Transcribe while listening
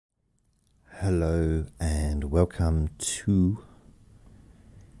Hello and welcome to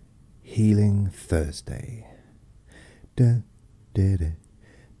Healing Thursday. Healing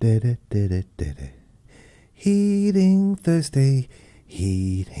Thursday, Healing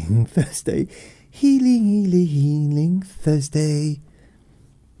Thursday, Healing Thursday.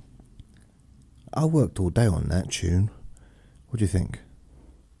 I worked all day on that tune. What do you think?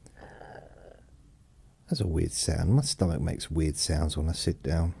 That's a weird sound. My stomach makes weird sounds when I sit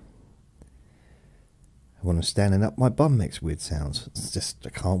down. When I'm standing up, my bum makes weird sounds. It's just,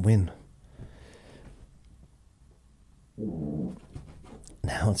 I can't win.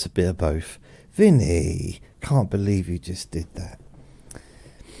 Now it's a bit of both. Vinny, can't believe you just did that.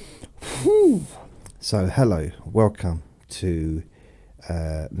 Whew. So, hello, welcome to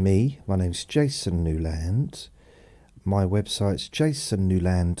me. My name's Jason Newland. My website's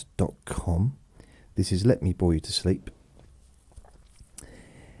jasonnewland.com. This is Let Me Bore You to Sleep.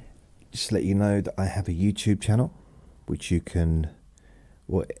 Just to let you know that I have a YouTube channel, which you can,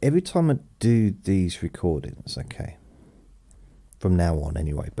 well, every time I do these recordings, okay, from now on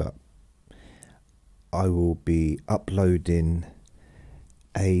anyway, but I will be uploading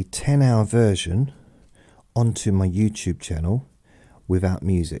a 10-hour version onto my YouTube channel without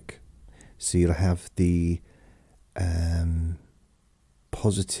music. So you'll have the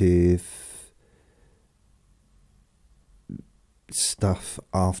positive stuff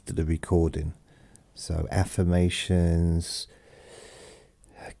after the recording, so affirmations,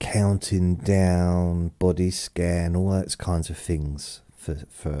 counting down, body scan, all those kinds of things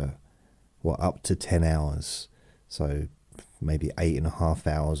for what, up to 10 hours, so maybe 8.5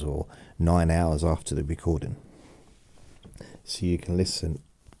 hours or 9 hours after the recording, so you can listen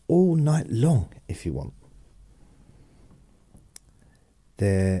all night long if you want.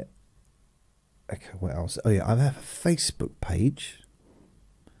 There. Okay, what else? Oh yeah, I have a Facebook page,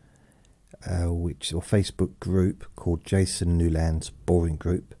 or Facebook group called Jason Newland's Boring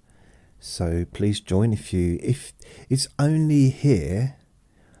Group. So please join if it's only here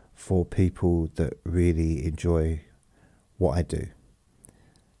for people that really enjoy what I do.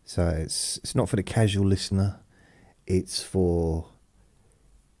 So it's not for the casual listener. It's for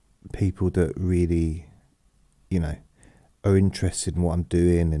people that really, are interested in what I'm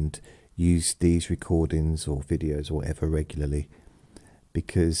doing and use these recordings or videos or whatever regularly,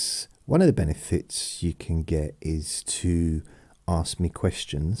 because one of the benefits you can get is to ask me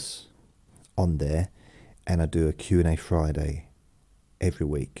questions on there, and I do a Q&A Friday every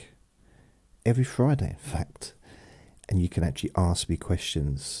week, every Friday in fact, and you can actually ask me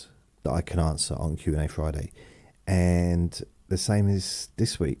questions that I can answer on Q&A Friday. And the same as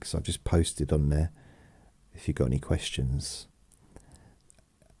this week, so I've just posted on there if you've got any questions.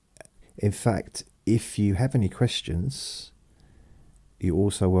 In fact, if you have any questions, you're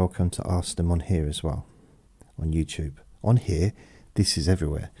also welcome to ask them on here as well, on YouTube. On here, this is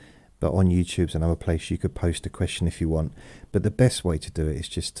everywhere, but on YouTube's another place you could post a question if you want. But the best way to do it is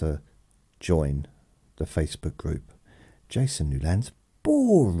just to join the Facebook group, Jason Newland's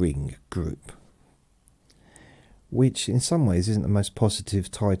Boring Group, which in some ways isn't the most positive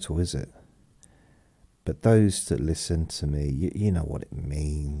title, is it? But those that listen to me, you know what it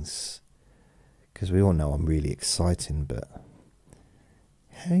means. Because we all know I'm really exciting, but...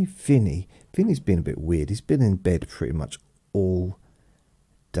 Hey, Vinny's been a bit weird. He's been in bed pretty much all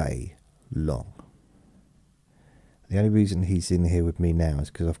day long. The only reason he's in here with me now is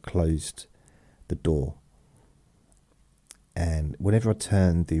because I've closed the door. And whenever I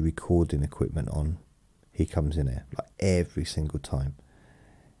turn the recording equipment on, he comes in here, like every single time.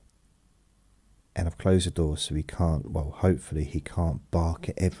 And I've closed the door so he can't, well, hopefully he can't bark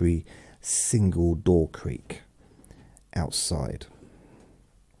at every single door creak outside.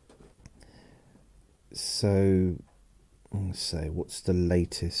 So, let's say, what's the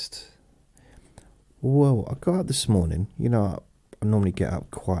latest? Well, I got up this morning. You know, I normally get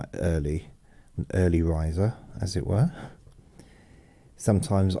up quite early, an early riser, as it were.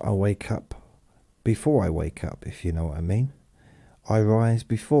 Sometimes I wake up before I wake up, if you know what I mean. I rise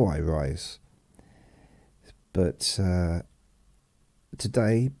before I rise. But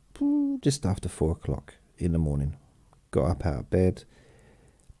today, just after 4 o'clock in the morning, got up out of bed.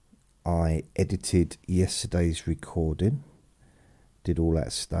 I edited yesterday's recording, did all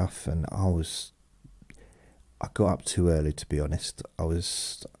that stuff, and I got up too early, to be honest. I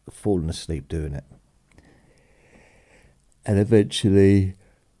was falling asleep doing it. And eventually,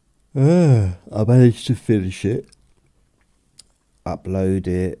 I managed to finish it, upload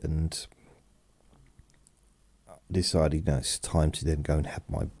it, and decided, it's time to then go and have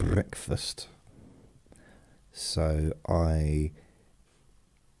my breakfast. So I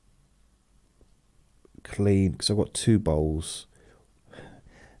clean, because I've got 2 bowls.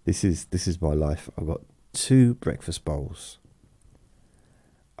 This is my life. I've got 2 breakfast bowls.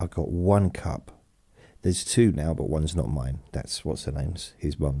 I've got 1 cup. There's 2 now, but one's not mine. That's, what's her name's,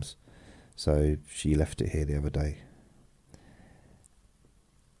 his mum's. So she left it here the other day.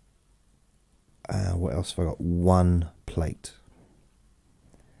 What else have I got? 1 plate.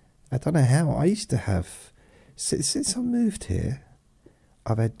 I don't know how. I used to have, since I moved here,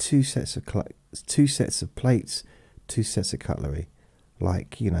 I've had 2 sets of plates, 2 sets of cutlery.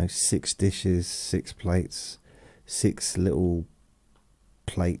 Like, 6 dishes, 6 plates, 6 little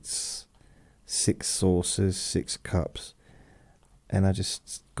plates, 6 saucers, 6 cups, and I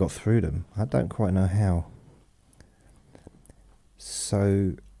just got through them. I don't quite know how.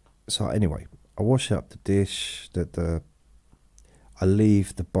 So anyway, I wash up the dish. I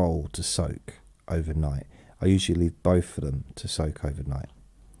leave the bowl to soak overnight. I usually leave both of them to soak overnight,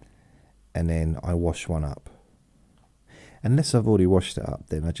 and then I wash one up. Unless I've already washed it up,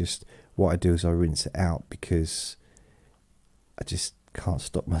 then what I do is I rinse it out, because I just can't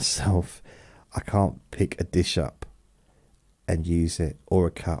stop myself. I can't pick a dish up and use it, or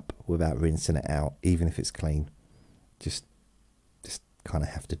a cup, without rinsing it out, even if it's clean. Just kind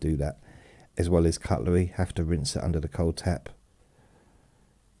of have to do that. As well as cutlery, have to rinse it under the cold tap.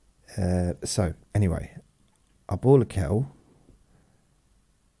 So anyway, I boil a kettle.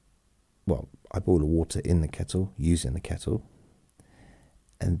 Well, I boil the water in the kettle, using the kettle,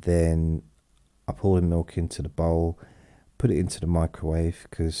 and then I pour the milk into the bowl, put it into the microwave,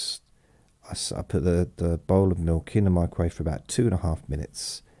 because I put the bowl of milk in the microwave for about 2.5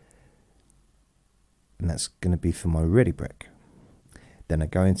 minutes, and that's going to be for my ready break. Then I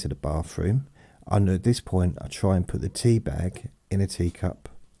go into the bathroom, and at this point I try and put the tea bag in a teacup,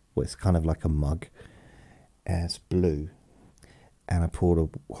 well, it's kind of like a mug, and it's blue. And I pour the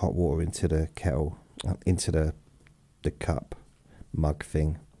hot water into the kettle, into the cup, mug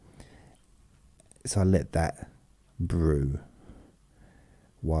thing. So I let that brew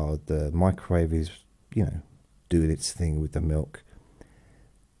while the microwave is, doing its thing with the milk.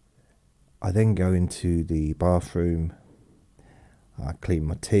 I then go into the bathroom. I clean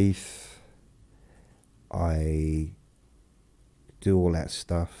my teeth. I do all that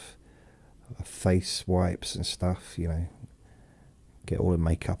stuff. Face wipes and stuff, get all the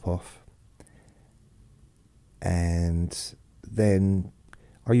makeup off, and then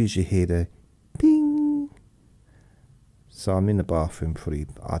I usually hear the ding. So I'm in the bathroom probably,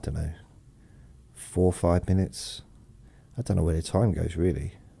 I don't know, 4 or 5 minutes. I don't know where the time goes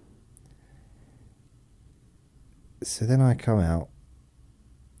really. So then I come out.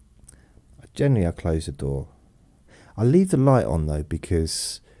 Generally I close the door. I leave the light on though,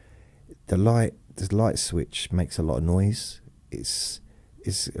 because the light switch makes a lot of noise.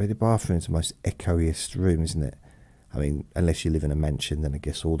 The bathroom's the most echoiest room, isn't it? I mean, unless you live in a mansion, then I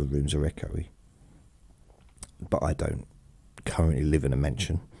guess all the rooms are echoey. But I don't currently live in a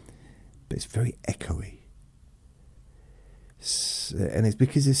mansion. But it's very echoey. And it's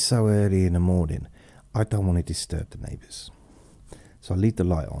because it's so early in the morning, I don't want to disturb the neighbours. So I leave the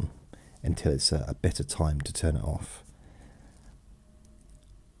light on until it's a better time to turn it off.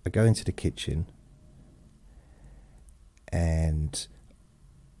 I go into the kitchen and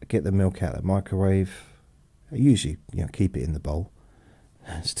get the milk out of the microwave. I usually, keep it in the bowl.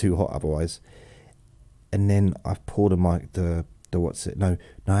 It's too hot otherwise. And then I've poured no.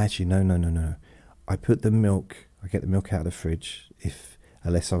 I put the milk. I get the milk out of the fridge.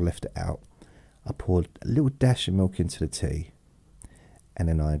 Unless I've left it out, I poured a little dash of milk into the tea, and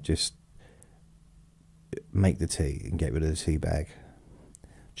then I just make the tea and get rid of the tea bag.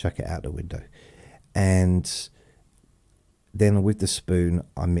 Chuck it out the window, and then with the spoon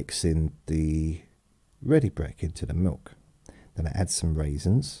I mix in the ready break into the milk. Then I add some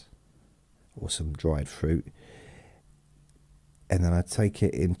raisins or some dried fruit, and then I take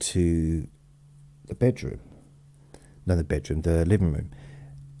it into the living room.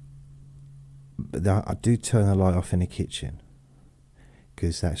 But I do turn the light off in the kitchen,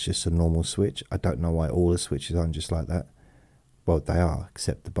 because that's just a normal switch. I don't know why all the switches aren't just like that. Well, they are,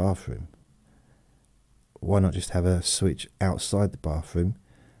 except the bathroom. Why not just have a switch outside the bathroom,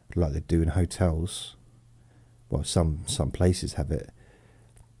 like they do in hotels? Well, some places have it.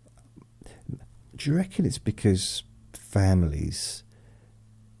 Do you reckon it's because families,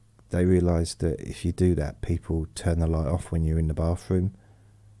 they realise that if you do that, people turn the light off when you're in the bathroom?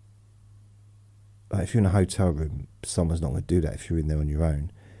 Like if you're in a hotel room, someone's not going to do that if you're in there on your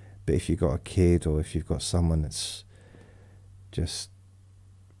own. But if you've got a kid, or if you've got someone that's just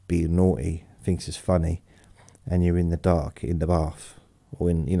being naughty, thinks it's funny, and you're in the dark in the bath,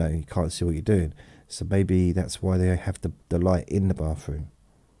 or you can't see what you're doing, So maybe that's why they have the light in the bathroom.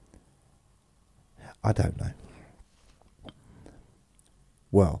 I don't know.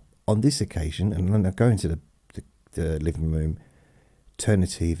 Well, on this occasion, and then I go into the living room, turn the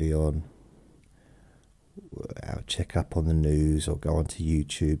TV on, I'll check up on the news or go onto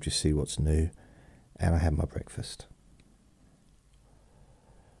YouTube to see what's new, and I have my breakfast.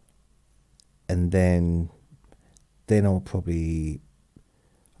 And then I'll probably,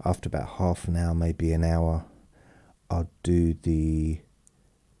 after about half an hour, maybe an hour, I'll do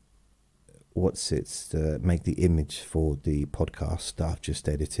make the image for the podcast that I've just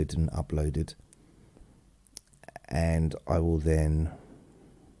edited and uploaded. And I will then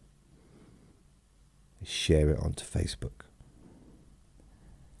share it onto Facebook.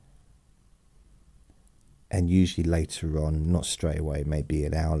 And usually later on, not straight away, maybe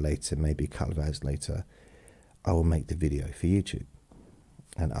an hour later, maybe a couple of hours later, I will make the video for YouTube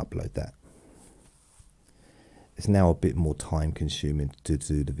and upload that. It's now a bit more time consuming to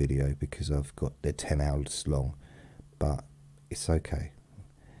do the video because they're 10 hours long, but it's okay.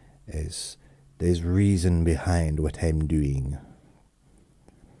 There's reason behind what I'm doing.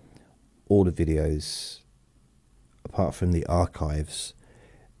 All the videos, apart from the archives,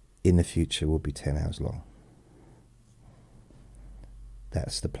 in the future will be 10 hours long.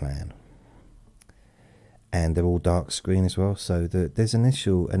 That's the plan. And they're all dark screen as well, so there's an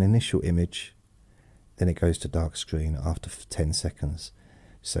initial image, then it goes to dark screen after 10 seconds.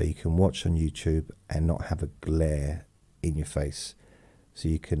 So you can watch on YouTube and not have a glare in your face. So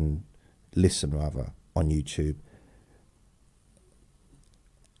you can listen rather on YouTube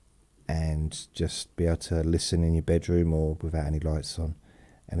and just be able to listen in your bedroom or without any lights on,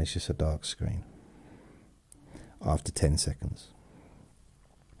 and it's just a dark screen after 10 seconds.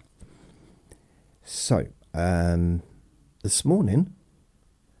 So this morning,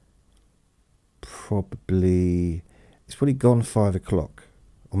 it's probably gone 5 o'clock,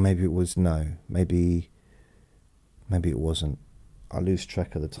 or maybe it was, maybe it wasn't. I lose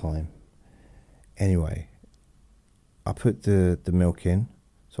track of the time. Anyway, I put the milk in,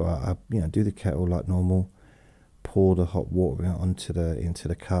 so I do the kettle like normal, pour the hot water into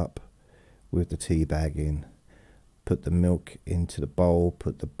the cup with the tea bag in, put the milk into the bowl,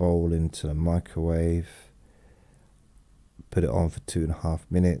 put the bowl into the microwave, put it on for 2.5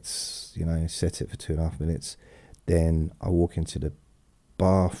 minutes, set it for 2.5 minutes. Then I walk into the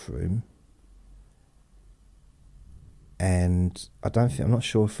bathroom, and I'm not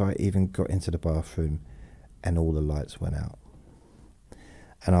sure if I even got into the bathroom and all the lights went out.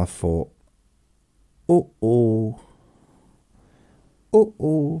 And I thought, like,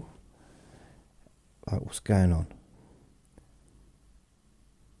 what's going on?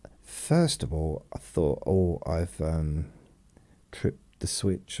 First of all, I thought, I've tripped the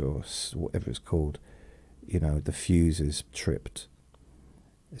switch, or whatever it's called. The fuse is tripped.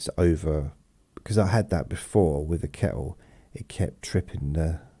 It's over, because I had that before with the kettle. It kept tripping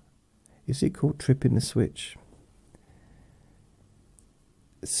is it called tripping the switch?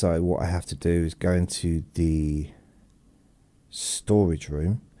 So what I have to do is go into the storage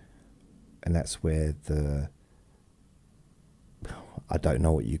room, and that's where I don't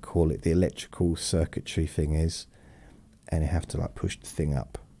know what you call it, the electrical circuitry thing is, and you have to like push the thing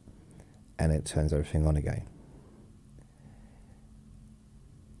up, and it turns everything on again.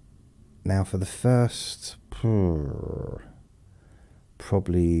 Now for the first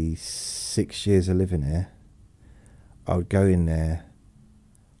probably 6 years of living here, I would go in there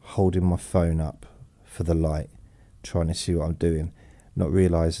holding my phone up for the light, trying to see what I'm doing, not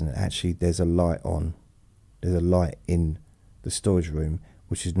realising that actually there's a light on. There's a light in the storage room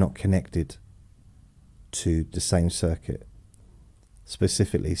which is not connected to the same circuit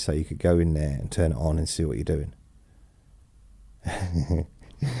specifically, so you could go in there and turn it on and see what you're doing.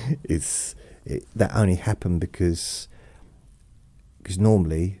 That only happened because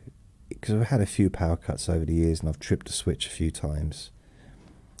normally, because I've had a few power cuts over the years and I've tripped a switch a few times,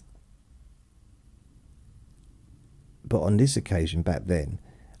 but on this occasion back then,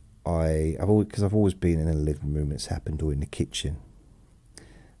 I've always been in a living room, it's happened, or in the kitchen.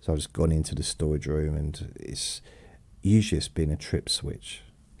 So I've just gone into the storage room, and it's been a trip switch.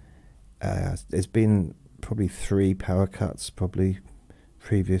 There's been probably 3 power cuts probably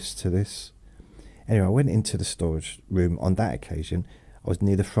previous to this. Anyway, I went into the storage room. On that occasion, I was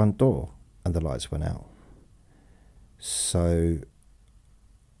near the front door and the lights went out. So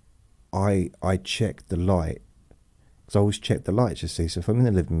I checked the light, because I always check the lights, you see. So if I'm in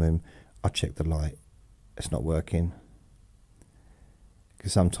the living room, I check the light. It's not working,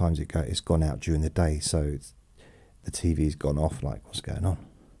 because sometimes it's gone out during the day, so the TV's gone off, like, what's going on?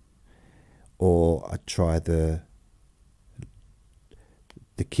 or I'd try the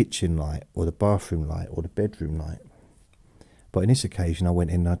kitchen light, or the bathroom light, or the bedroom light. But in this occasion, I went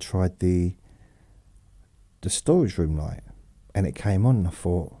in and I tried the storage room light, and it came on, and I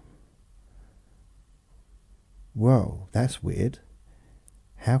thought, whoa, that's weird.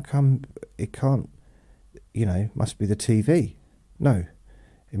 How come it can't, must be the TV. No,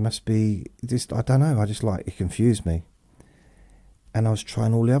 it must be just, I don't know, it confused me. And I was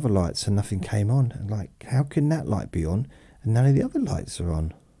trying all the other lights and nothing came on. And like, how can that light be on and none of the other lights are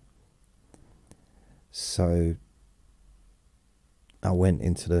on? So I went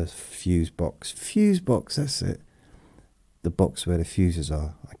into the fuse box. Fuse box, that's it. The box where the fuses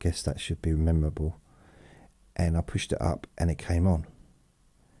are. I guess that should be memorable. And I pushed it up and it came on.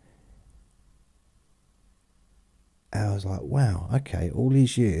 And I was like, wow, okay, all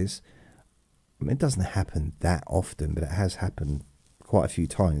these years, I mean, it doesn't happen that often, but it has happened quite a few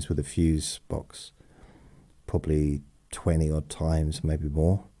times with a fuse box. Probably 20 odd times, maybe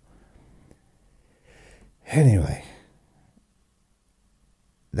more. Anyway,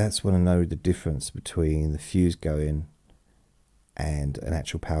 that's when I know the difference between the fuse going and an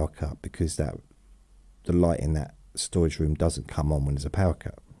actual power cut, because the light in that storage room doesn't come on when there's a power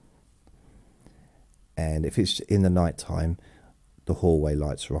cut. And if it's in the night time, the hallway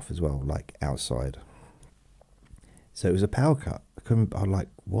lights are off as well, like outside. So it was a power cut. I was like,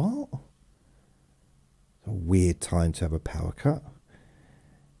 what? It's a weird time to have a power cut.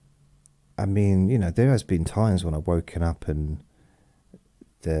 I mean, there has been times when I've woken up and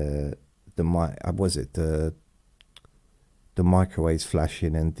the microwave's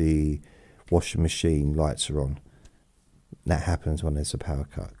flashing and the washing machine lights are on. That happens when there's a power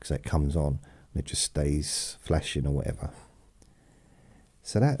cut, because it comes on and it just stays flashing or whatever.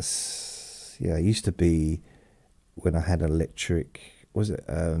 So that's, it used to be when I had electric,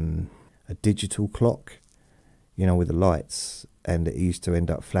 a digital clock, with the lights, and it used to end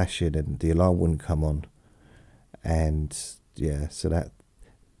up flashing and the alarm wouldn't come on. And so that,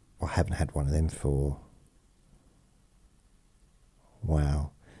 I haven't had one of them for,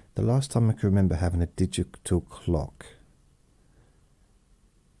 wow. The last time I can remember having a digital clock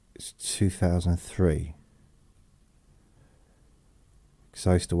is 2003. Because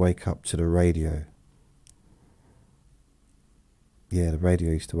I used to wake up to the radio. Yeah, the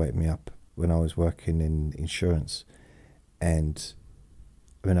radio used to wake me up when I was working in insurance. And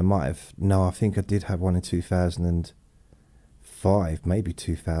I mean, I think I did have one in 2005, maybe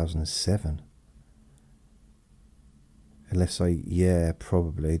 2007. Unless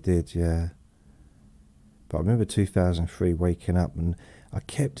probably did, yeah. But I remember 2003 waking up and I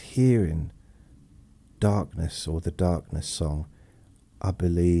kept hearing Darkness, or the Darkness song. I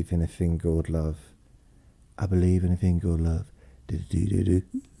believe in a thing called love. I believe in a thing called love.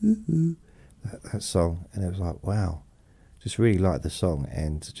 That song, and it was like, wow, just really liked the song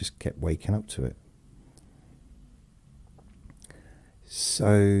and just kept waking up to it.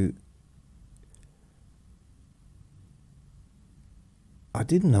 So I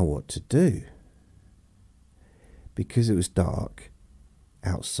didn't know what to do, because it was dark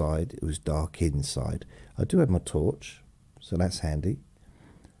outside, it was dark inside. I do have my torch, so that's handy.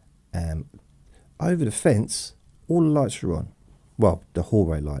 Over the fence, all the lights were on. Well, the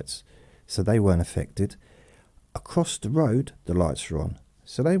hallway lights, so they weren't affected. Across the road, the lights were on,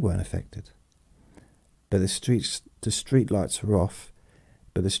 so they weren't affected. But the street lights were off,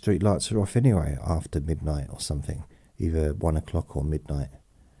 but the street lights are off anyway after midnight or something, either 1 o'clock or midnight,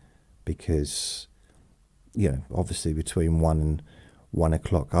 because, obviously between 1 and 1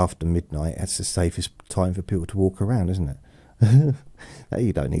 o'clock after midnight, that's the safest time for people to walk around, isn't it?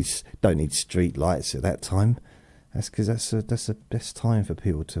 You don't need street lights at that time. That's because that's the best time for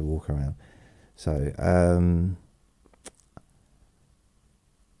people to walk around. So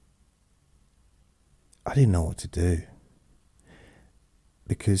I didn't know what to do,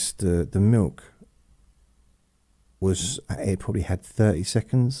 because the milk was, it probably had 30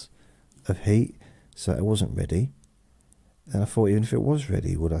 seconds of heat, so it wasn't ready. And I thought, even if it was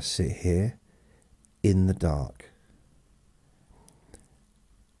ready, would I sit here in the dark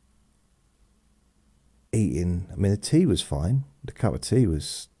eating? I mean, the tea was fine. The cup of tea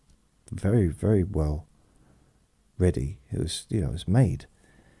was very, very well ready. It was, it was made.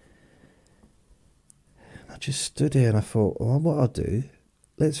 I just stood here and I thought, well, what I'll do,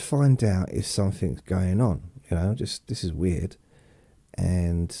 let's find out if something's going on. This is weird.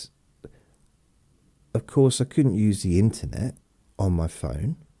 And of course, I couldn't use the internet on my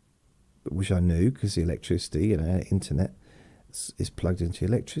phone, which I knew, because the electricity, internet is plugged into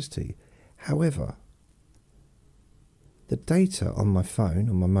electricity. However, the data on my phone,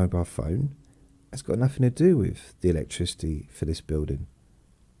 on my mobile phone, has got nothing to do with the electricity for this building.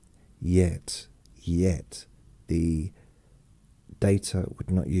 Yet, the data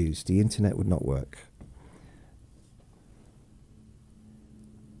would not use, the internet would not work.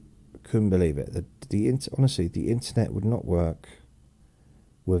 Couldn't believe it. Honestly, the internet would not work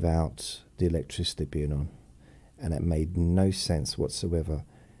without the electricity being on, and it made no sense whatsoever.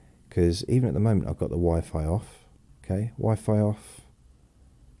 Because even at the moment, I've got the Wi-Fi off. Okay, Wi-Fi off,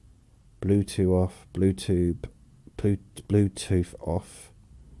 Bluetooth off, Bluetooth off,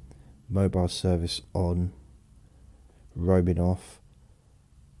 mobile service on, roaming off,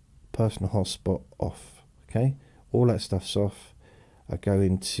 personal hotspot off. Okay, all that stuff's off. I go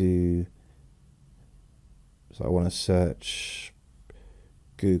into, so I want to search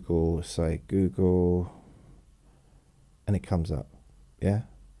Google, say Google, and it comes up, yeah,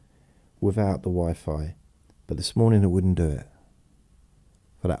 without the Wi-Fi. But this morning it wouldn't do it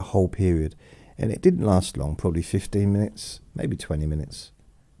for that whole period, and it didn't last long, probably 15 minutes, maybe 20 minutes,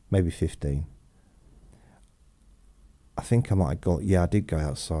 maybe 15. I think I might have got, yeah, I did go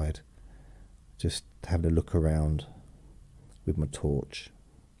outside, just having a look around with my torch.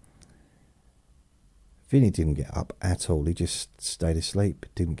 Vinny didn't get up at all. He just stayed asleep,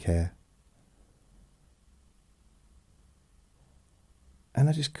 didn't care. And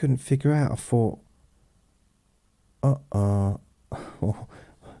I just couldn't figure out. I thought,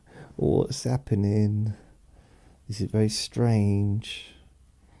 what's happening? This is very strange.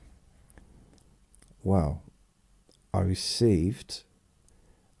 Well, I received,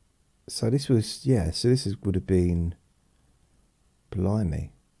 so this was, yeah, so this would have been,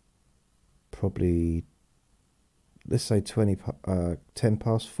 blimey, probably, let's say 10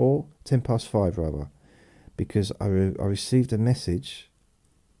 past 4, 10 past 5 rather, because I received a message.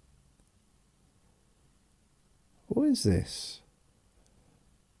 What is this?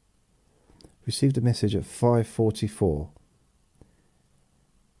 Received a message at 5:44,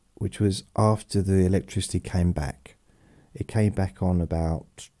 which was after the electricity came back. It came back on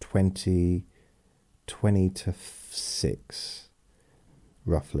about 20 to 6.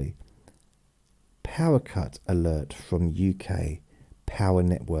 Roughly. Power cut alert from UK power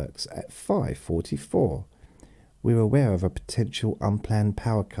networks at 5:44. We're aware of a potential unplanned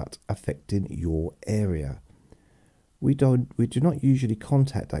power cut affecting your area. We do not usually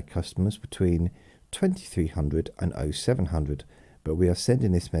contact our customers between 2300 and 0700, but we are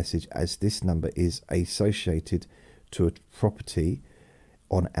sending this message as this number is associated to a property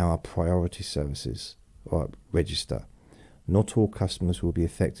on our priority services or register. Not all customers will be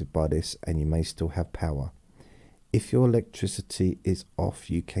affected by this, and you may still have power. If your electricity is off,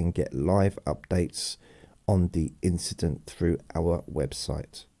 you can get live updates on the incident through our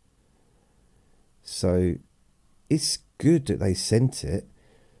website. So it's good that they sent it.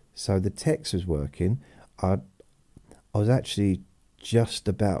 So the text was working. I was actually just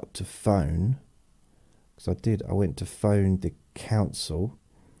about to phone, because I went to phone the council,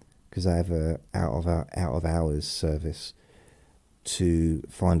 because they have a out of hours service, to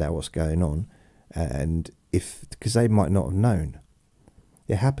find out what's going on, and because they might not have known.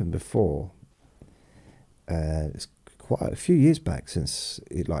 It happened before. It's quite a few years back since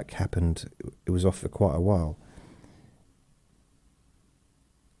it happened. It was off for quite a while,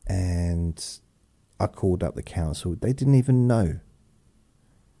 and I called up the council. They didn't even know, and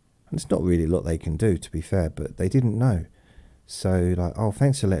it's not really a lot they can do, to be fair, but they didn't know. So oh,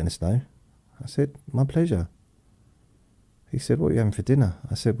 thanks for letting us know. I said, my pleasure. He said, what are you having for dinner?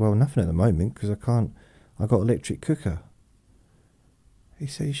 I said, well, nothing at the moment, because I got electric cooker. He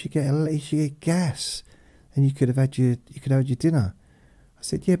said, you should get gas, and you could have had your dinner. I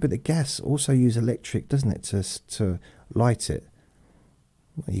said, yeah, but the gas also uses electric, doesn't it, to light it?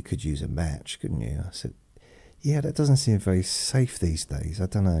 Well, you could use a match, couldn't you? I said, yeah, that doesn't seem very safe these days. I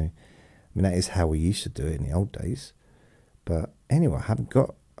don't know. I mean, that is how we used to do it in the old days. But anyway, I haven't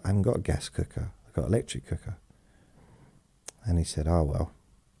got a gas cooker. I've got an electric cooker. And he said, oh, well.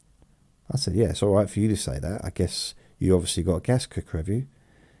 I said, yeah, it's all right for you to say that. I guess you obviously got a gas cooker, have you?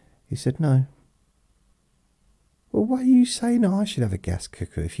 He said, no. Well, why are you saying I should have a gas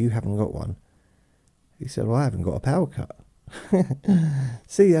cooker if you haven't got one? He said, well, I haven't got a power cut.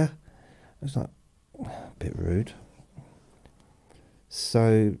 See ya. I was like, a bit rude.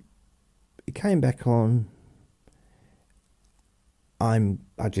 So it came back on. I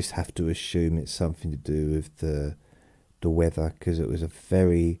just have to assume it's something to do with the weather, because it was a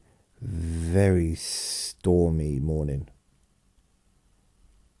very, very stormy morning.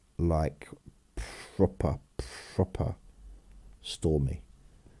 Like proper stormy.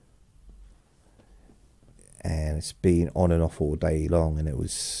 And it's been on and off all day long, and it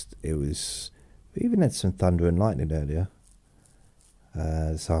was We even had some thunder and lightning earlier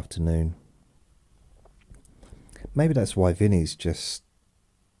this afternoon. Maybe that's why Vinny's just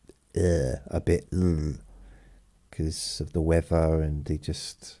a bit because of the weather, and he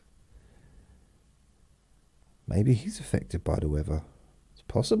just... Maybe he's affected by the weather. It's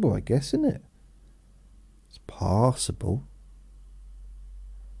possible, I guess, isn't it? It's possible.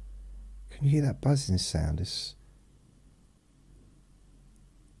 Can you hear that buzzing sound?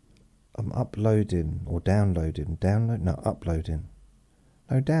 I'm uploading or downloading. Uploading. No,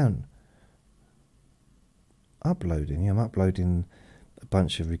 uploading. Yeah, I'm uploading a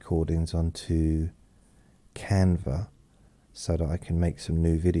bunch of recordings onto Canva so that I can make some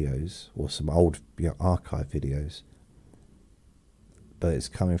new videos or some old archive videos. But it's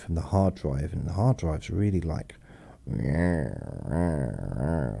coming from the hard drive, and the hard drive's really like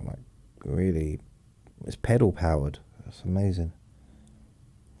really, it's pedal powered. That's amazing.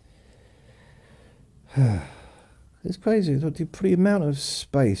 It's crazy the amount of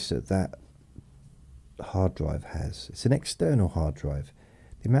space that hard drive has. It's an external hard drive.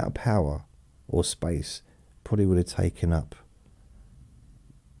 The amount of power or space probably would have taken up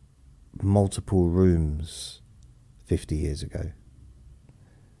multiple rooms 50 years ago.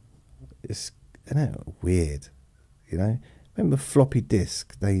 It's, I know, weird, you know. Remember floppy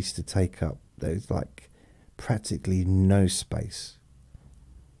disk? They used to take up, there's like practically no space.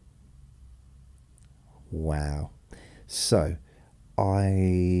 Wow. So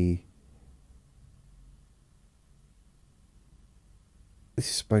this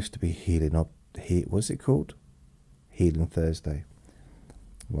is supposed to be healing up. What's it called? Healing Thursday.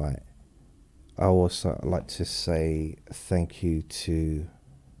 Right. I also like to say thank you to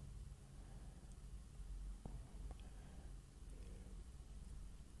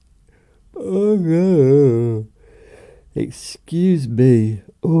oh no. Excuse me.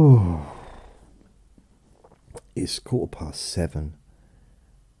 Oh. It's 7:15.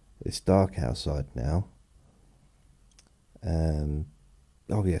 It's dark outside now.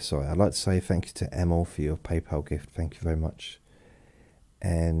 Oh yeah, sorry. I'd like to say thank you to Emil for your PayPal gift. Thank you very much.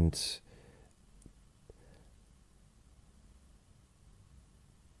 And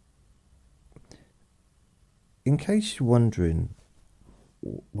in case you're wondering,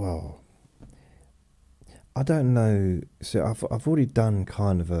 well, I don't know. So I've already done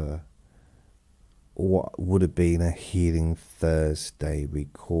kind of what would have been a Healing Thursday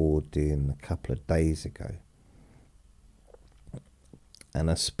recording a couple of days ago. And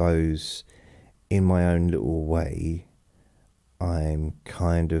I suppose in my own little way, I'm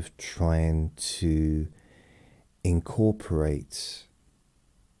kind of trying to incorporate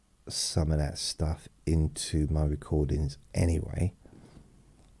some of that stuff into my recordings anyway,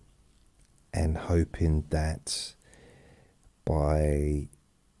 and hoping that by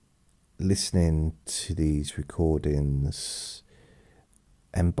listening to these recordings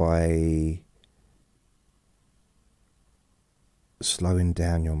and by slowing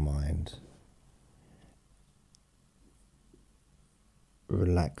down your mind,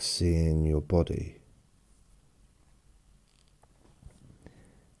 relaxing your body,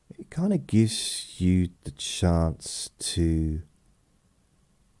 it kind of gives you the chance to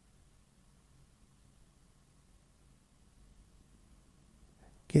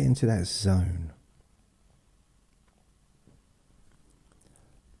get into that zone.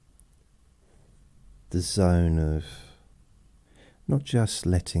 The zone of not just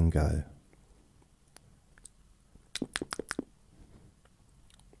letting go.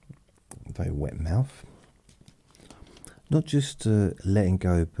 Very wet mouth. Not just letting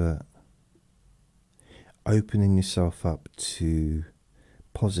go, but opening yourself up to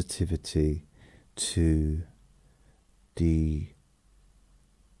positivity, to the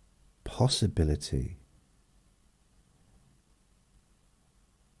possibility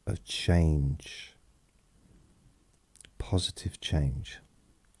of change, positive change.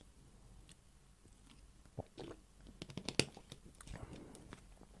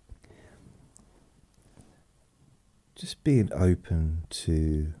 Just being open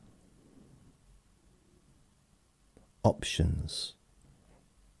to options,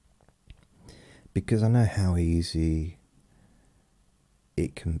 because I know how easy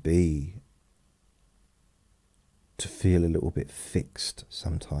it can be to feel a little bit fixed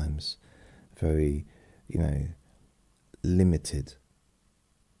sometimes, very, limited,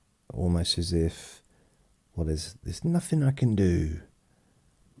 almost as if, well, there's nothing I can do.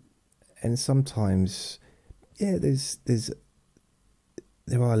 And sometimes, yeah,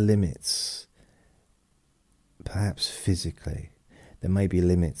 there are limits, perhaps physically. There may be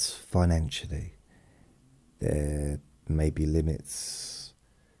limits financially. There may be limits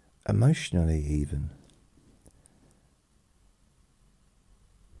emotionally even.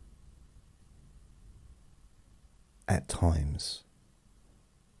 At times.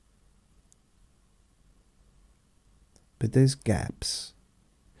 But there's gaps,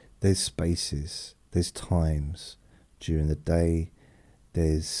 there's spaces, there's times during the day,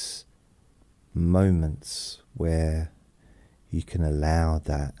 there's moments where you can allow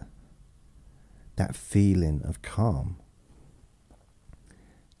that feeling of calm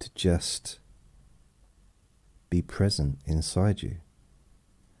to just be present inside you.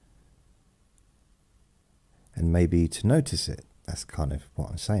 And maybe to notice it. That's kind of what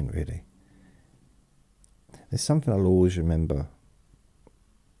I'm saying, really. There's something I'll always remember.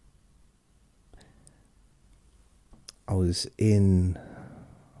 I was in...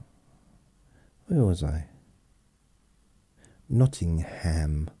 Where was I?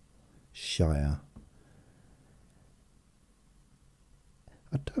 Nottinghamshire.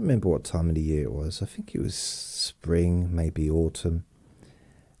 I don't remember what time of the year it was. I think it was spring, maybe autumn.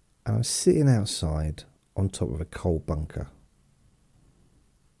 And I was sitting outside on top of a coal bunker.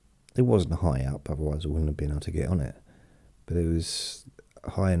 It wasn't high up, otherwise I wouldn't have been able to get on it. But it was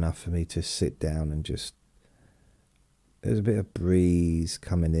high enough for me to sit down and just... There was a bit of breeze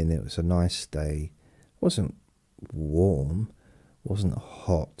coming in. It was a nice day. It wasn't warm, wasn't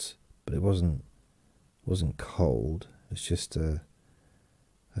hot, but it wasn't cold. It was just a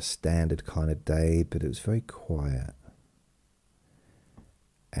standard kind of day, but it was very quiet.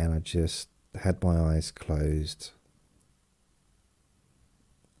 And I just had my eyes closed.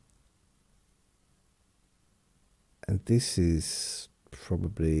 And this is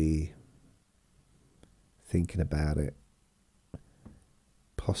probably, thinking about it,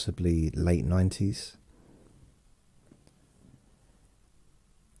 possibly late 90s.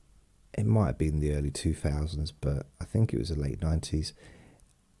 It might have been the early 2000s, but I think it was the late 90s.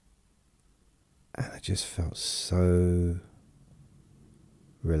 And I just felt so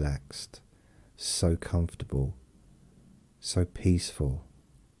relaxed, so comfortable, so peaceful.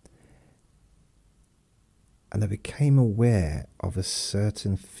 And I became aware of a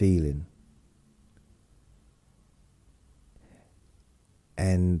certain feeling.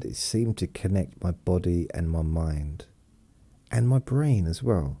 And it seemed to connect my body and my mind and my brain as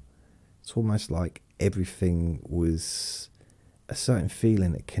well. It's almost like everything was a certain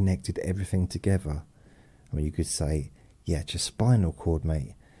feeling that connected everything together. I mean, you could say, yeah, it's your spinal cord,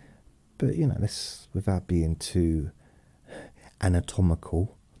 mate. But, you know, this, without being too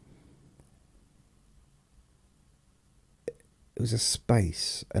anatomical, it was a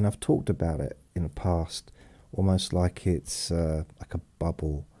space, and I've talked about it in the past, almost like it's like a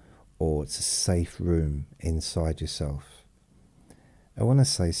bubble, or it's a safe room inside yourself. And when I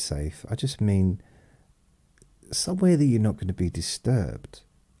say safe, I just mean somewhere that you're not going to be disturbed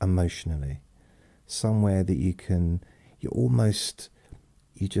emotionally, somewhere that you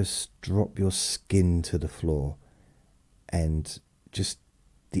just drop your skin to the floor, and just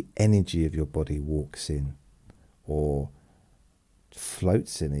the energy of your body walks in, or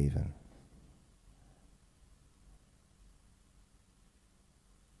floats in even.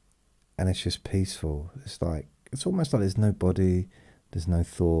 And it's just peaceful. It's almost like there's no body, there's no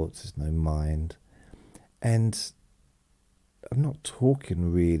thoughts, there's no mind. And I'm not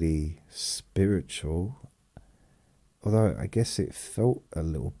talking really spiritual, although I guess it felt a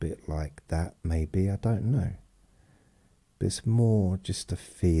little bit like that, maybe, I don't know. But it's more just a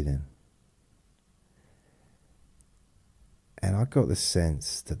feeling. And I got the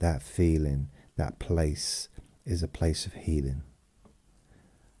sense that that feeling, that place, is a place of healing.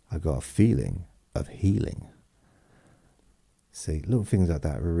 I got a feeling of healing. See, little things like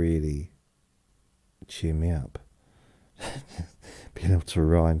that really cheer me up. Being able to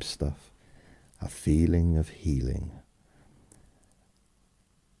rhyme stuff. A feeling of healing.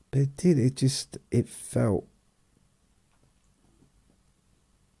 But it felt...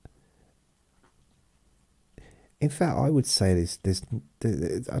 In fact, I would say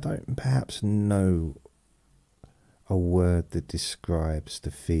I don't perhaps know a word that describes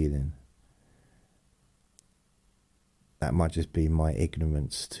the feeling. That might just be my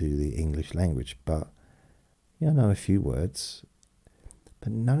ignorance to the English language, but I know a few words.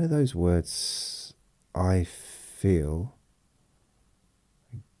 But none of those words, I feel,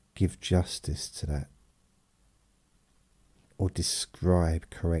 give justice to that, or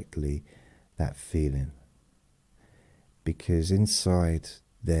describe correctly that feeling. Because inside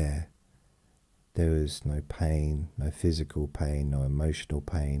there was no pain, no physical pain, no emotional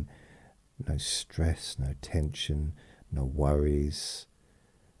pain, no stress, no tension, no worries.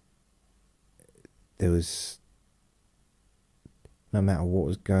 There was no matter what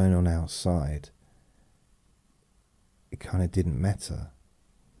was going on outside, it kind of didn't matter.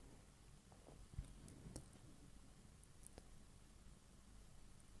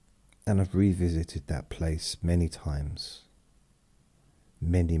 And I've revisited that place many times.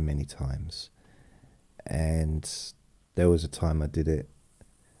 Many, many times. And there was a time I did it.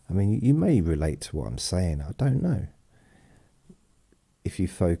 I mean, you may relate to what I'm saying. I don't know. If you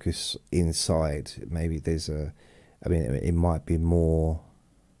focus inside, maybe there's it might be more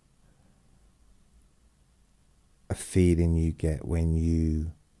a feeling you get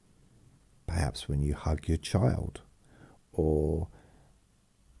perhaps when you hug your child, or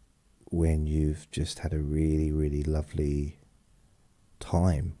when you've just had a really, really lovely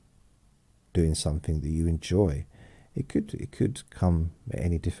time doing something that you enjoy. It could come at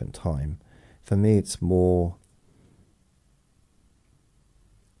any different time. For me, it's more,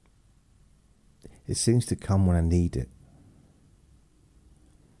 it seems to come when I need it.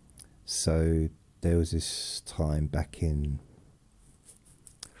 So there was this time back in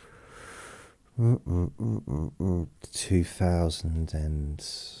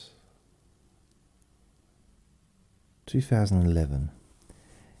 2011,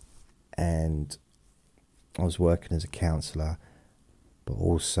 and I was working as a counsellor, but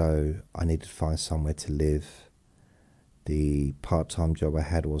also I needed to find somewhere to live. The part-time job I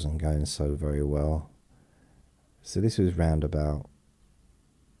had wasn't going so very well. So this was round about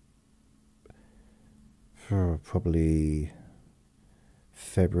probably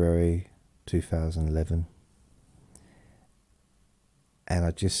February 2011. And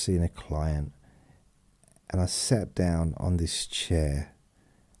I'd just seen a client, and I sat down on this chair,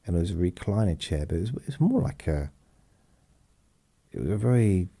 and it was a recliner chair, but it was more like it was a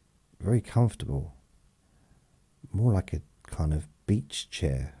very, very comfortable, more like a kind of beach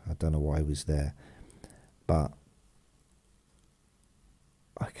chair. I don't know why it was there, but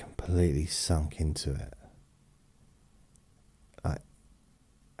I completely sunk into it.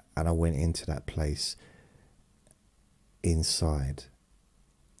 And I went into that place inside,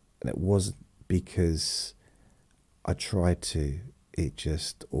 and it wasn't because I tried to, it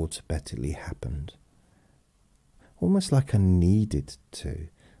just automatically happened. Almost like I needed to.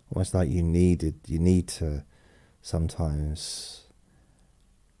 Almost like you need to sometimes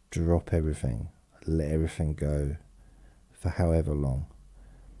drop everything, let everything go for however long,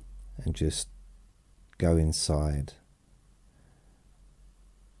 and just go inside,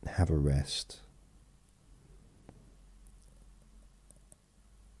 have a rest.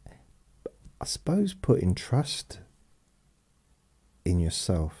 I suppose putting trust in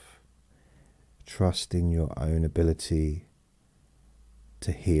yourself, trust in your own ability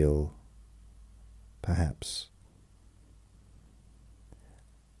to heal, perhaps.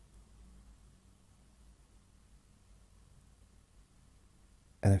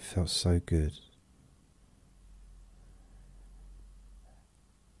 And it felt so good.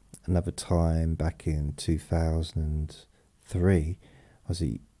 Another time back in 2003, I was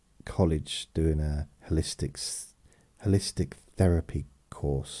at college doing a holistic therapy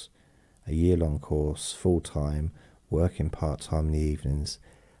course, a year-long course, full-time, working part-time in the evenings.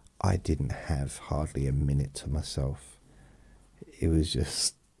 I didn't have hardly a minute to myself. It was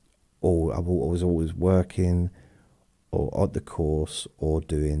just I was always working, or at the course, or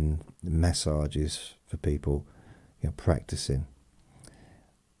doing massages for people, practicing.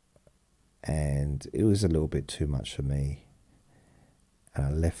 And it was a little bit too much for me. And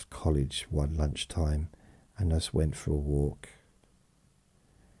I left college one lunchtime and just went for a walk.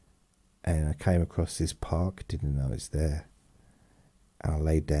 And I came across this park, didn't know it's there. And I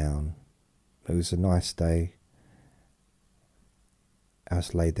lay down. It was a nice day. I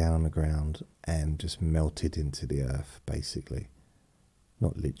just lay down on the ground and just melted into the earth, basically.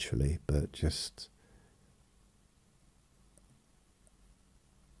 Not literally, but just...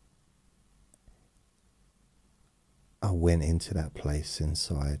 I went into that place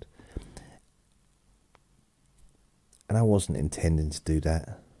inside. And I wasn't intending to do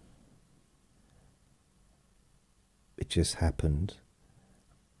that. It just happened.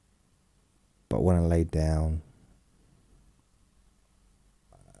 But when I laid down,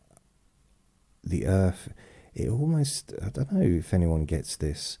 the earth, it almost, I don't know if anyone gets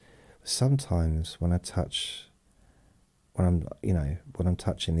this, sometimes when I'm touching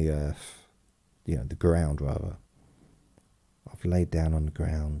the earth, the ground rather, I've laid down on the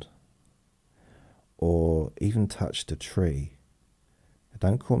ground, or even touched a tree.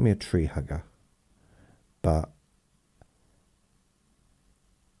 Don't call me a tree hugger, but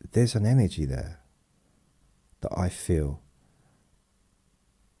there's an energy there that I feel.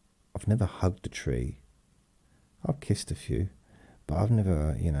 I've never hugged a tree. I've kissed a few, But I've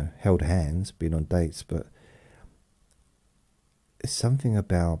never, held hands, been on dates, but it's something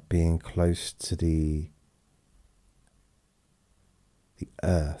about being close to the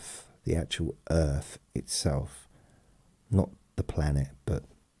earth, the actual earth itself, not the planet, but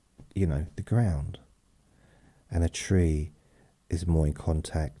the ground. And a tree is more in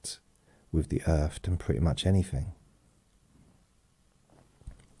contact with the earth than pretty much anything.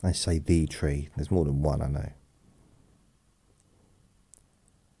 I say the tree, there's more than one, I know.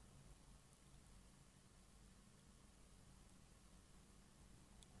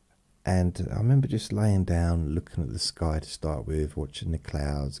 And I remember just laying down, looking at the sky to start with, watching the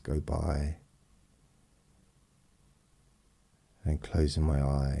clouds go by, and closing my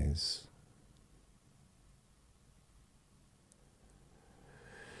eyes.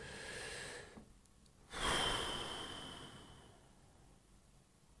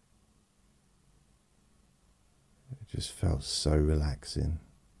 It just felt so relaxing.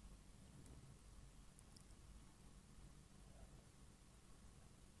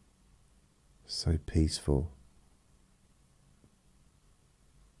 So peaceful.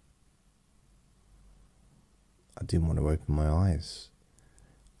 I didn't want to open my eyes.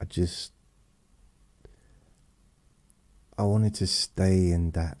 I wanted to stay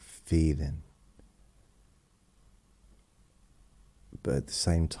in that feeling. But at the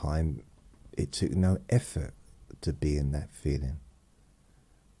same time, it took no effort to be in that feeling.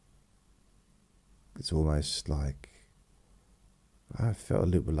 It's almost like I felt a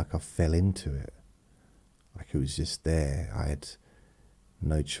little bit like I fell into it. Like it was just there. I had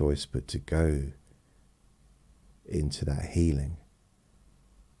no choice but to go into that healing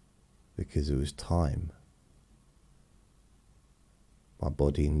because it was time. My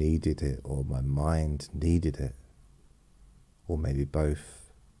body needed it, or my mind needed it, or maybe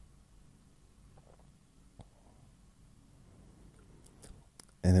both.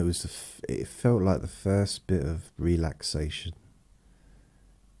 And it felt like the first bit of relaxation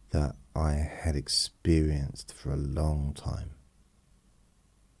that I had experienced for a long time.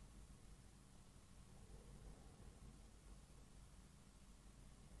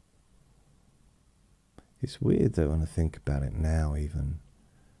 It's weird though when I think about it now, even.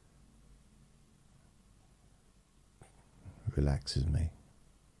 It relaxes me.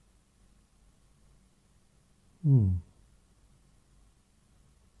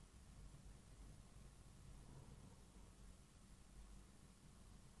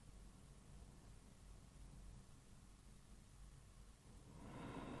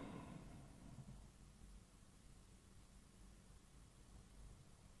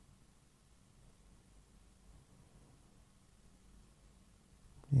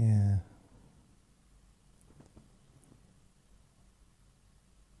 Yeah.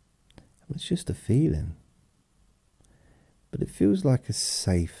 It's just a feeling. But it feels like a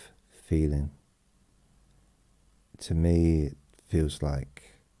safe feeling. To me, it feels like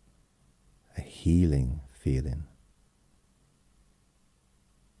a healing feeling.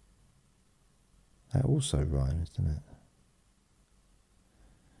 That also rhymes, doesn't it?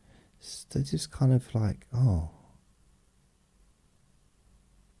 They're just kind of like, oh.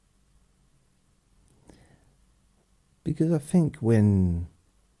 Because I think when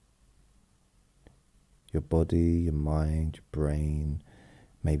your body, your mind, your brain,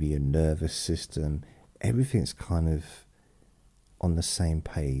 maybe your nervous system, everything's kind of on the same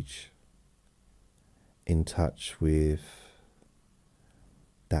page, in touch with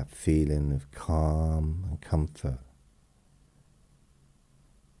that feeling of calm and comfort,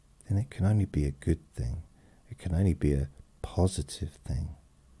 then it can only be a good thing. It can only be a positive thing,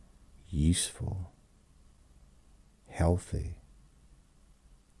 useful, healthy.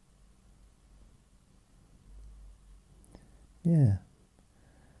 Yeah,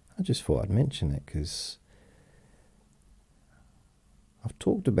 I just thought I'd mention it because I've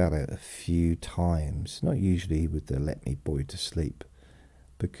talked about it a few times, not usually with the Let Me Bore You to Sleep,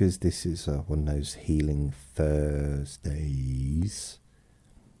 because this is one of those Healing Thursdays.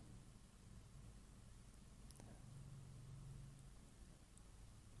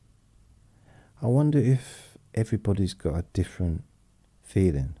 I wonder if everybody's got a different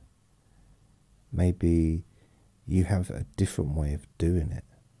feeling. Maybe you have a different way of doing it.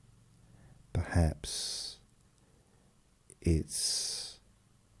 Perhaps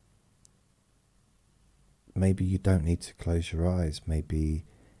maybe you don't need to close your eyes. Maybe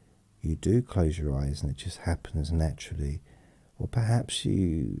you do close your eyes and it just happens naturally. Or perhaps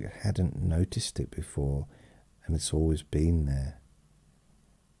you hadn't noticed it before and it's always been there.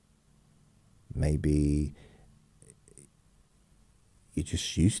 Maybe you're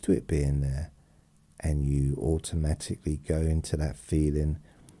just used to it being there and you automatically go into that feeling,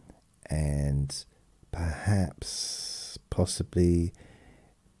 and perhaps, possibly,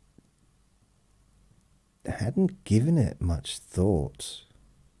 hadn't given it much thought,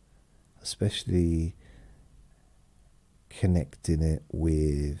 especially connecting it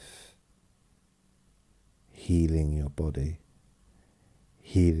with healing your body,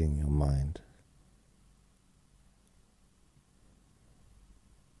 healing your mind.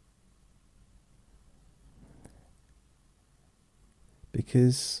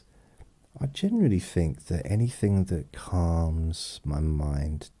 Because I generally think that anything that calms my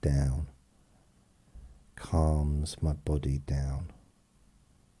mind down, calms my body down,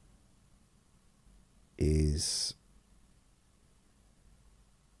 it's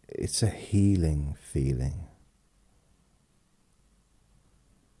a healing feeling.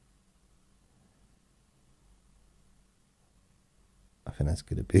 I think that's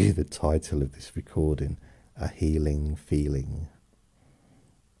going to be the title of this recording, A Healing Feeling.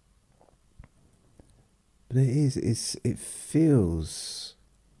 But it feels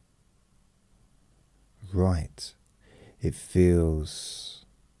right. It feels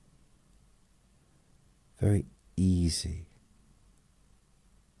very easy.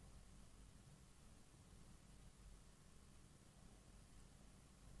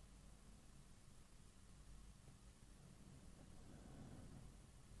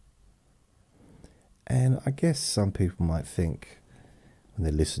 And I guess some people might think, when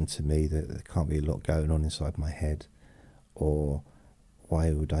they listen to me, that there can't be a lot going on inside my head, or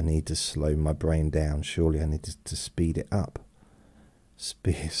why would I need to slow my brain down? Surely I need to speed it up,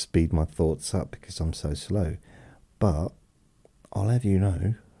 speed my thoughts up because I'm so slow. But I'll have you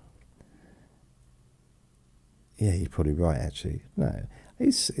know, yeah, you're probably right. Actually, no,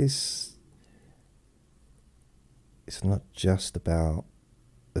 it's not just about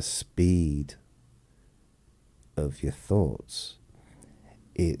the speed of your thoughts.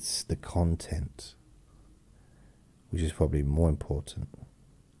 It's the content, which is probably more important.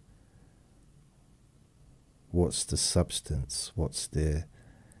 What's the substance?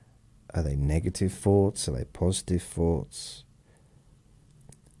 Are they negative thoughts? Are they positive thoughts?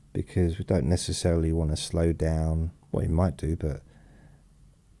 Because we don't necessarily want to slow down. Well, you might do, but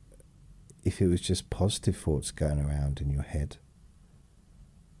if it was just positive thoughts going around in your head,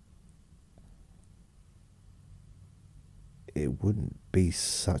 it wouldn't be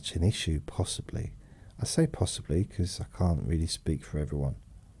such an issue, possibly. I say possibly because I can't really speak for everyone.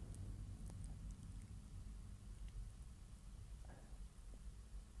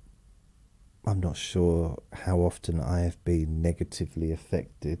 I'm not sure how often I have been negatively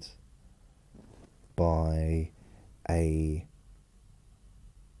affected by a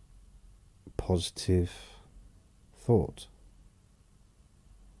positive thought.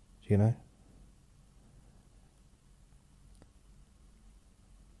 Do you know?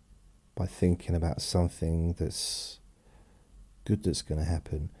 By thinking about something that's good that's going to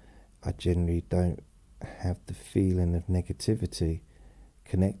happen, I generally don't have the feeling of negativity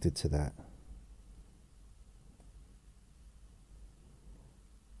connected to that.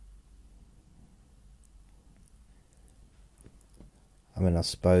 I mean, I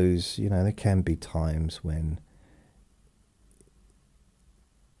suppose, there can be times when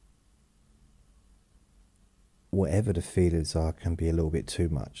whatever the feelings are can be a little bit too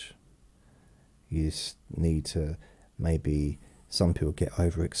much. You just need to, maybe some people get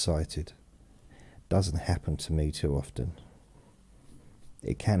overexcited. Doesn't happen to me too often.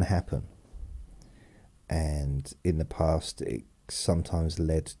 It can happen. And in the past, it sometimes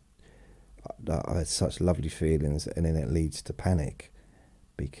led, I had such lovely feelings, and then it leads to panic,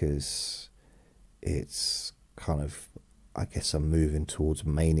 because it's kind of, I guess I'm moving towards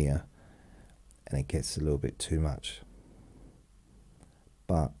mania, and it gets a little bit too much.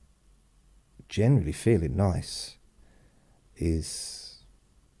 But generally feeling nice is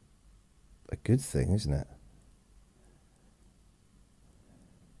a good thing, isn't it?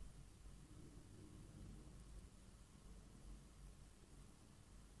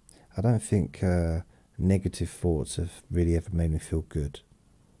 I don't think negative thoughts have really ever made me feel good.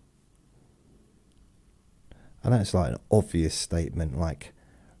 I know it's like an obvious statement, like,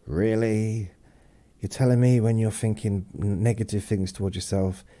 really? You're telling me when you're thinking negative things towards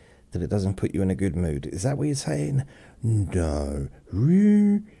yourself that it doesn't put you in a good mood? Is that what you're saying? No.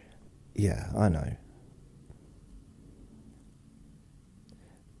 Yeah, I know.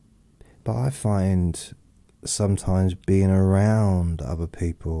 But I find sometimes being around other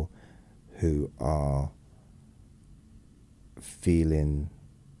people who are feeling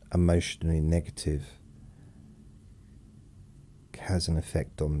emotionally negative has an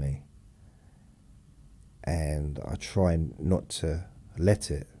effect on me. and I try not to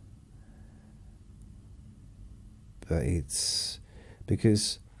let it. But it's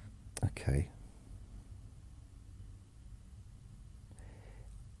because, okay,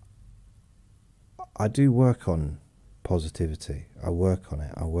 I do work on positivity. I work on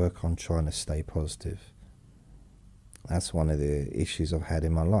it. I work on trying to stay positive. That's one of the issues I've had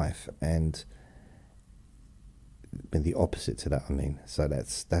in my life, and the opposite to that, I mean. So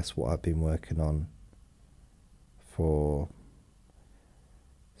that's what I've been working on for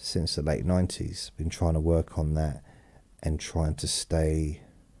since the late 90s. Been trying to work on that and trying to stay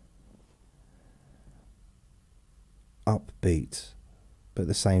upbeat, but at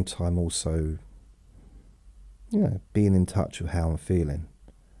the same time also, being in touch with how I'm feeling.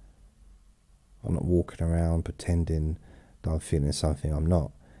 I'm not walking around pretending that I'm feeling something I'm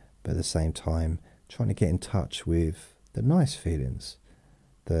not, but at the same time trying to get in touch with the nice feelings,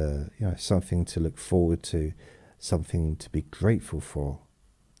 something to look forward to, something to be grateful for,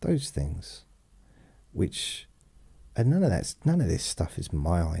 those things. And none of this stuff is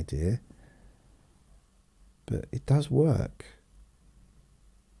my idea, but it does work.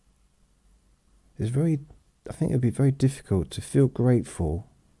 I think it would be very difficult to feel grateful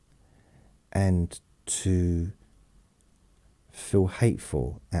and to feel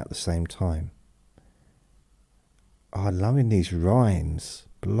hateful at the same time. I'm loving these rhymes,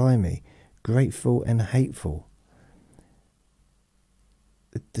 blimey. Grateful and hateful.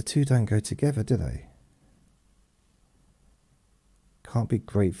 The two don't go together, do they? Can't be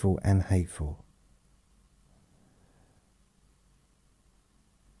grateful and hateful.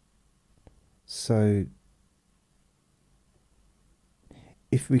 So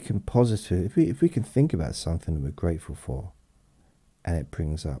if we can if we can think about something that we're grateful for, and it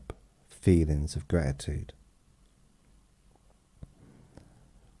brings up feelings of gratitude,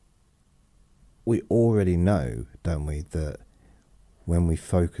 we already know, don't we, that when we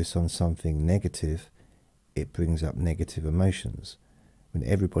focus on something negative, it brings up negative emotions. I mean,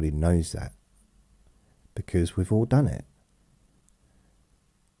 everybody knows that, because we've all done it.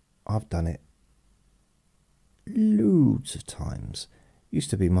 I've done it loads of times. Used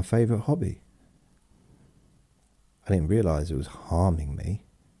to be my favourite hobby. I didn't realise it was harming me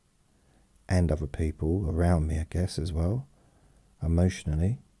and other people around me, I guess, as well,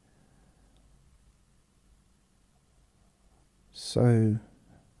 emotionally. So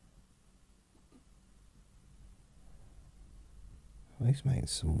he's making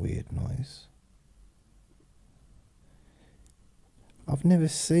some weird noise. I've never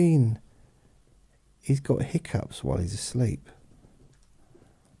seen... He's got hiccups while he's asleep.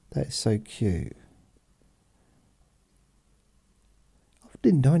 That's so cute. I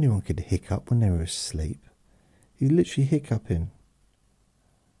didn't know anyone could hiccup when they were asleep. He's literally hiccuping.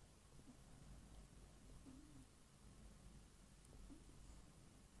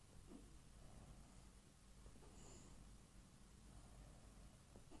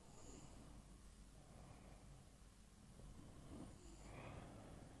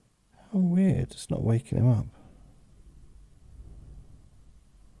 How weird, it's not waking him up.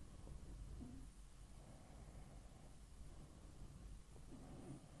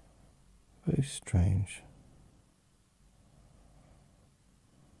 Very strange.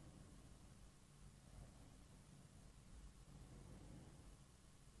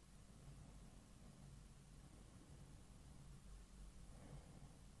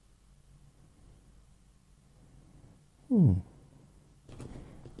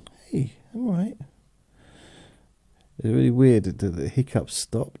 Hey, I'm alright. It's really weird that the hiccups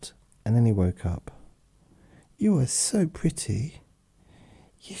stopped and then he woke up. You are so pretty.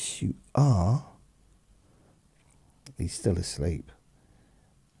 Yes, you are. He's still asleep.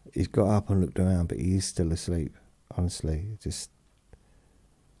 He's got up and looked around, but he is still asleep. Honestly,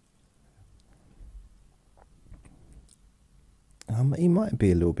 he might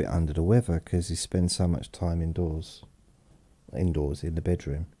be a little bit under the weather because he spends so much time indoors in the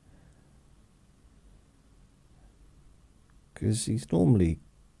bedroom. Because he's normally...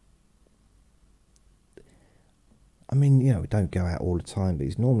 I mean, we don't go out all the time, but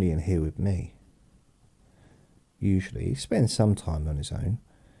he's normally in here with me. Usually. He spends some time on his own,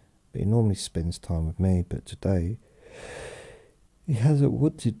 but he normally spends time with me. But today, he hasn't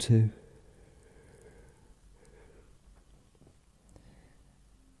wanted to.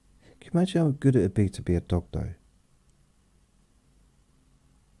 Can you imagine how good it would be to be a dog, though?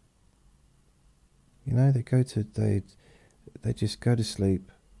 They just go to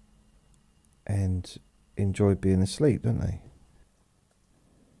sleep and enjoy being asleep, don't they?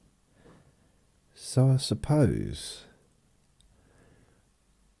 So I suppose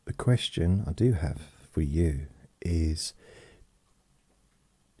the question I do have for you is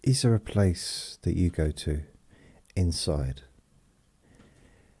there a place that you go to inside,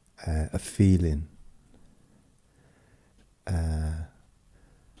 a feeling?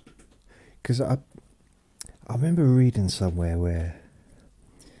 Because I remember reading somewhere where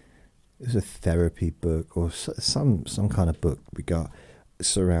it was a therapy book or some kind of book we got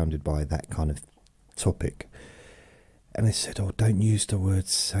surrounded by that kind of topic, and they said, oh, don't use the word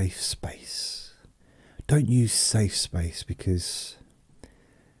safe space. Don't use safe space, because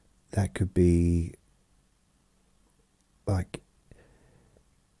that could be like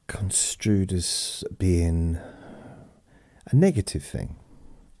construed as being a negative thing.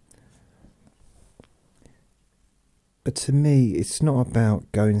 But to me, it's not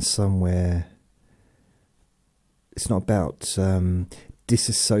about going somewhere. It's not about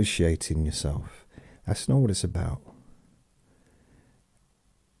disassociating yourself. That's not what it's about.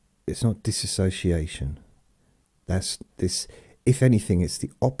 It's not disassociation. That's this. If anything, it's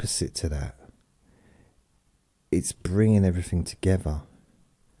the opposite to that. It's bringing everything together,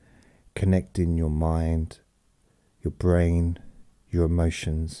 connecting your mind, your brain, your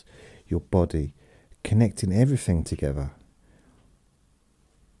emotions, your body, connecting everything together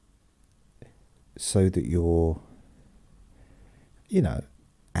so that you're,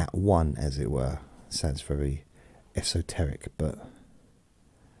 at one, as it were. Sounds very esoteric, but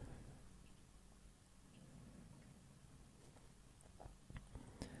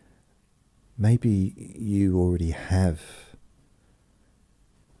maybe you already have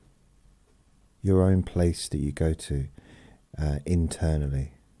your own place that you go to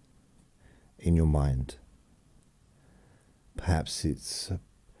internally in your mind. Perhaps it's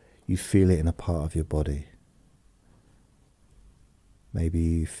you feel it in a part of your body. Maybe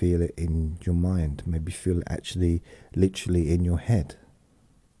you feel it in your mind. Maybe you feel it actually literally in your head.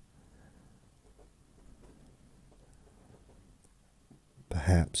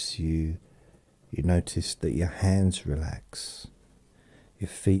 Perhaps you notice that your hands relax, your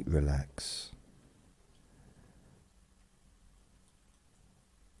feet relax,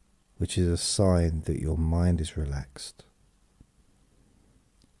 which is a sign that your mind is relaxed.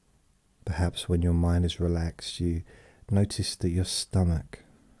 Perhaps when your mind is relaxed, you notice that your stomach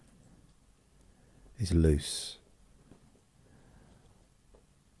is loose.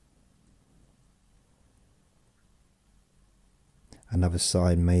 Another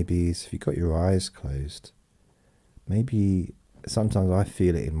sign maybe is if you've got your eyes closed. Maybe sometimes I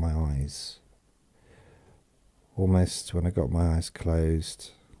feel it in my eyes. Almost when I got my eyes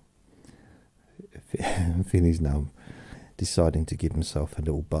closed, Vinny's now deciding to give himself a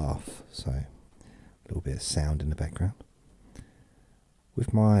little bath, so a little bit of sound in the background.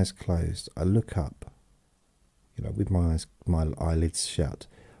 With my eyes closed, I look up, with my eyelids shut,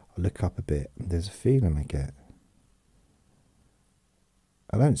 I look up a bit, and there's a feeling I get.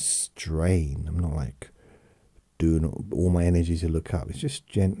 I don't strain, I'm not like doing all my energy to look up, it's just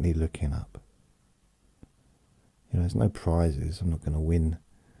gently looking up. There's no prizes, I'm not going to win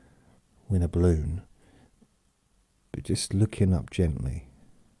a balloon, but just looking up gently.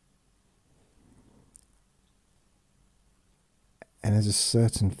 And there's a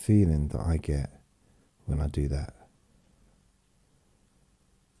certain feeling that I get when I do that.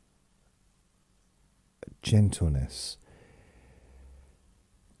 A gentleness.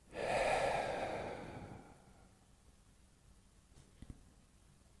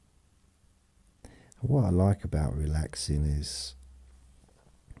 What I like about relaxing is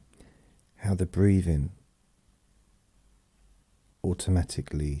how the breathing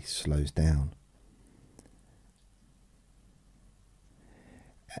automatically slows down.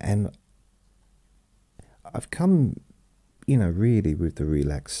 And I've come, really with the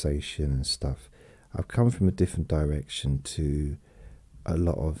relaxation and stuff, I've come from a different direction to a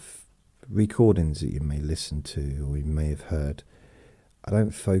lot of recordings that you may listen to or you may have heard. I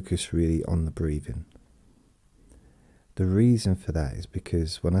don't focus really on the breathing. The reason for that is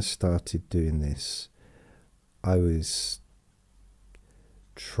because when I started doing this, I was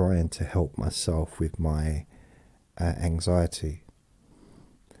trying to help myself with my anxiety.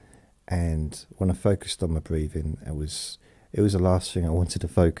 And when I focused on my breathing, it was the last thing I wanted to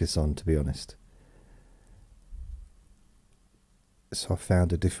focus on, to be honest. So I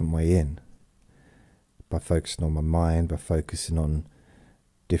found a different way in, by focusing on my mind, by focusing on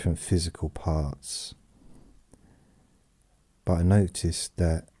different physical parts. But I noticed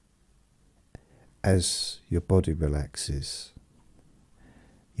that as your body relaxes,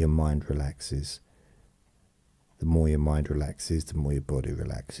 your mind relaxes. The more your mind relaxes, the more your body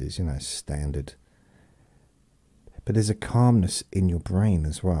relaxes, standard. But there's a calmness in your brain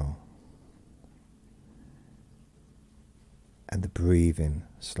as well. and the breathing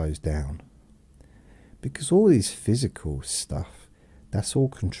slows down. Because all this physical stuff, that's all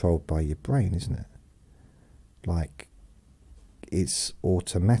controlled by your brain, isn't it? Like, it's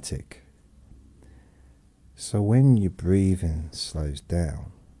automatic. So when your breathing slows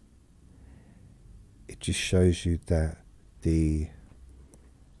down, it just shows you that the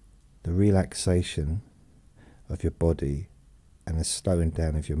relaxation of your body and the slowing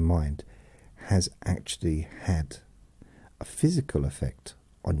down of your mind has actually had a physical effect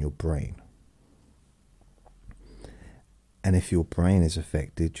on your brain. And if your brain is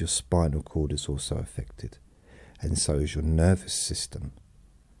affected, your spinal cord is also affected, and so is your nervous system.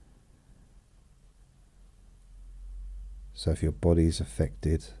 So if your body is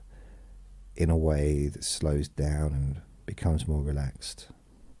affected in a way that slows down and becomes more relaxed,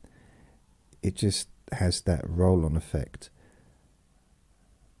 it just has that roll-on effect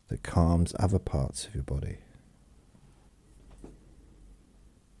that calms other parts of your body.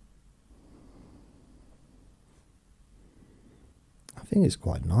 I think it's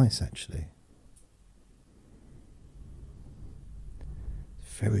quite nice, actually.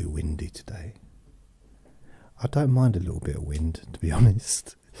 It's very windy today. I don't mind a little bit of wind, to be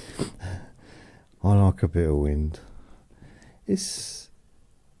honest. I like a bit of wind. I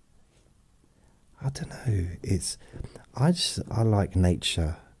don't know. I like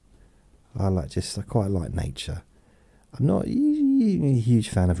nature. I quite like nature. I'm not a huge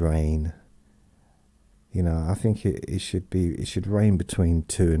fan of rain. You know, I think it should rain between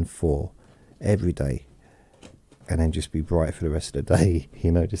 2 and 4 every day, and then just be bright for the rest of the day.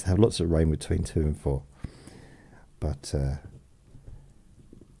 You know, just have lots of rain between 2 and 4. But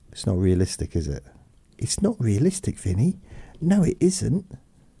it's not realistic, is it? It's not realistic, Vinny. No, it isn't.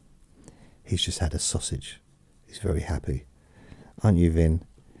 He's just had a sausage. He's very happy. Aren't you, Vin?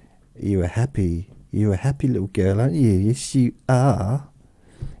 You're a happy little girl, aren't you? Yes, you are.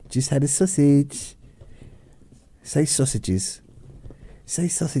 Just had a sausage. Say sausages. Say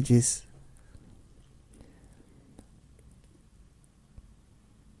sausages.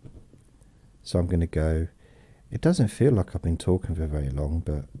 So I'm going to go. It doesn't feel like I've been talking for very long,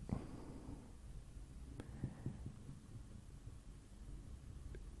 but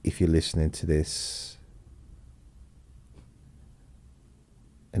if you're listening to this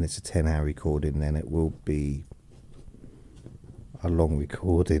and it's a 10-hour recording, then it will be a long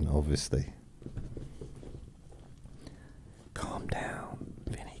recording, obviously. Calm down,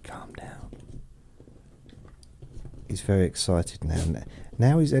 Vinny, calm down. He's very excited now.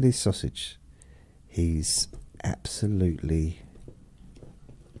 Now he's had his sausage. He's absolutely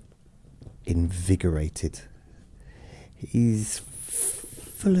invigorated. He's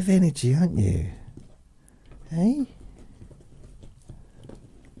full of energy, aren't you? Hey?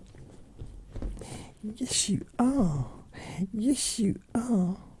 Yes, you are. Yes, you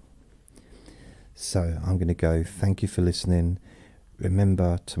are. So I'm going to go. Thank you for listening.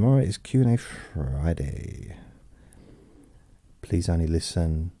 Remember, tomorrow is Q&A Friday. Please only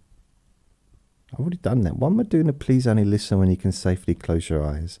listen. I've already done that. Why am I doing a please only listen when you can safely close your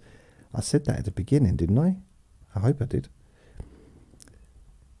eyes? I said that at the beginning, didn't I? I hope I did.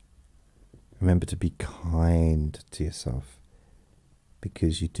 Remember to be kind to yourself,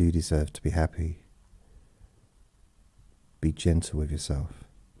 because you do deserve to be happy. Be gentle with yourself.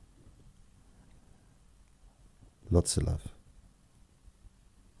 Lots of love.